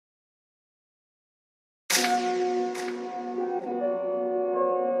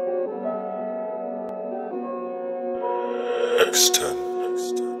X10.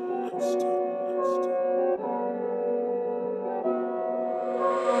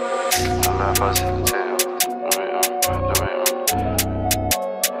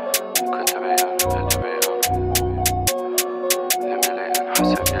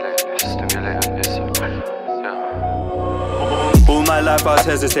 All my life I was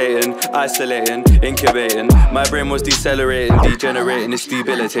hesitating, isolating, incubating. My brain was decelerating, degenerating, it's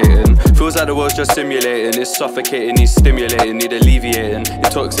debilitating. Feels like the world's just simulating, it's suffocating, it's stimulating, need alleviating,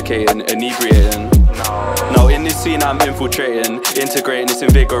 intoxicating, inebriating. Now in this scene I'm infiltrating, integrating, it's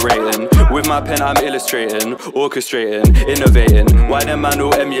invigorating. With my pen I'm illustrating, orchestrating, innovating. Why them man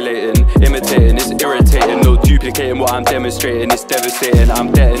all emulating, imitating, it's irritating. No duplicating what I'm demonstrating, it's devastating,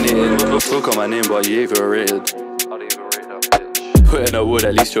 I'm detonating. Look on my name but you ain't even rated. Put in a wood,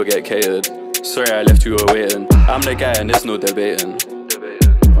 at least you'll get catered. Sorry I left you waiting. I'm the guy and there's no debating.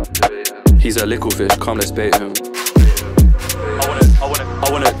 He's a little fish, come let's bait him. I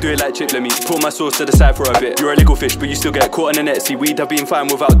wanna do it like Chip, let me put my sauce to the side for a bit. You're a little fish, but you still get caught in the net. See, we'd have been fine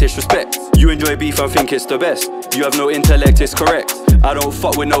without disrespect. You enjoy beef and think it's the best. You have no intellect, it's correct. I don't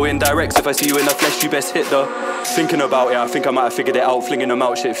fuck with no indirects. If I see you in the flesh, you best hit the. Thinking about it, I think I might have figured it out. Flinging them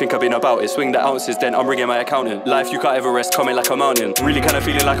out, shit, think I've been about it. Swing the ounces, then I'm ringing my accountant. Life you can't ever rest, coming like a mountain. Really kinda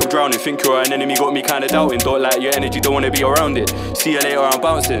feeling like I'm drowning. Think you're an enemy, got me kinda doubting. Don't like your energy, don't wanna be around it. See you later, I'm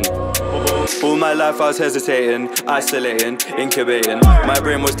bouncing. All my life I was hesitating, isolating, incubating. My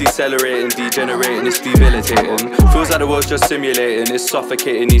brain was decelerating, degenerating, it's debilitating. Feels like the world's just simulating, it's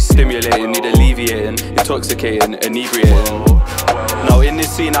suffocating, it's stimulating, need alleviating, intoxicating, inebriating. Now in this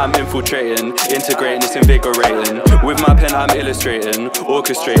scene I'm infiltrating, integrating, it's invigorating. With my pen I'm illustrating,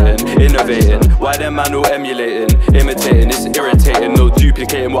 orchestrating, innovating. Why them man all emulating, imitating, it's irritating. No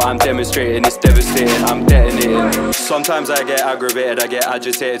duplicating what I'm demonstrating, it's devastating, I'm detonating. Sometimes I get aggravated, I get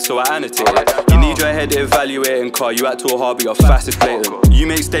agitated, so I annotate it. You need your head evaluating, car, you act too hard but your fast is blatant. You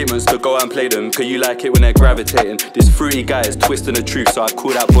make statements to go and play them, cause you like it when they're gravitating. This fruity guy is twisting the truth, so I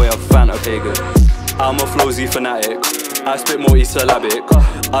call that boy a Fanta pagan. I'm a flowsy fanatic, I spit multi-syllabic.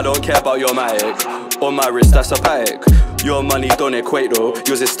 I don't care about your matic, on my wrist that's a patek. Your money don't equate though,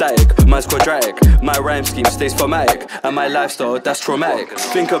 yours is static, mine's quadratic. My rhyme scheme stays formatic, and my lifestyle that's traumatic.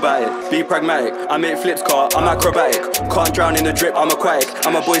 Think about it, be pragmatic, I make flips car, I'm acrobatic. Can't drown in the drip, I'm aquatic,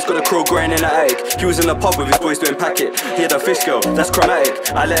 and my boy's got a crow growing in the attic. He was in the pub with his boys doing packet, he had a fish girl, that's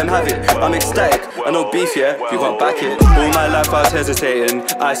chromatic. I let him have it, I'm ecstatic, I know beef yeah, you can't back it. All my life I was hesitating,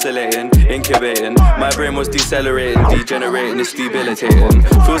 isolating, incubating. My brain was decelerating, degenerating, it's debilitating.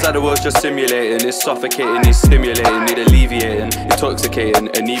 Feels like the world's just simulating, it's suffocating, it's stimulating, need alleviating, intoxicating,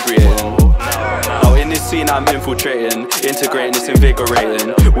 inebriating. Now in this scene I'm infiltrating, integrating, it's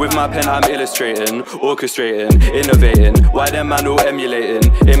invigorating. With my pen I'm illustrating, orchestrating, innovating. Why them man all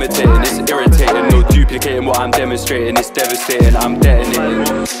emulating, imitating, it's irritating. No duplicating what I'm demonstrating, it's devastating, I'm detonating.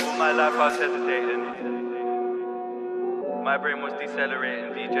 All my life I was hesitating, my brain was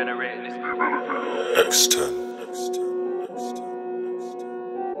decelerating, degenerating, it's X10.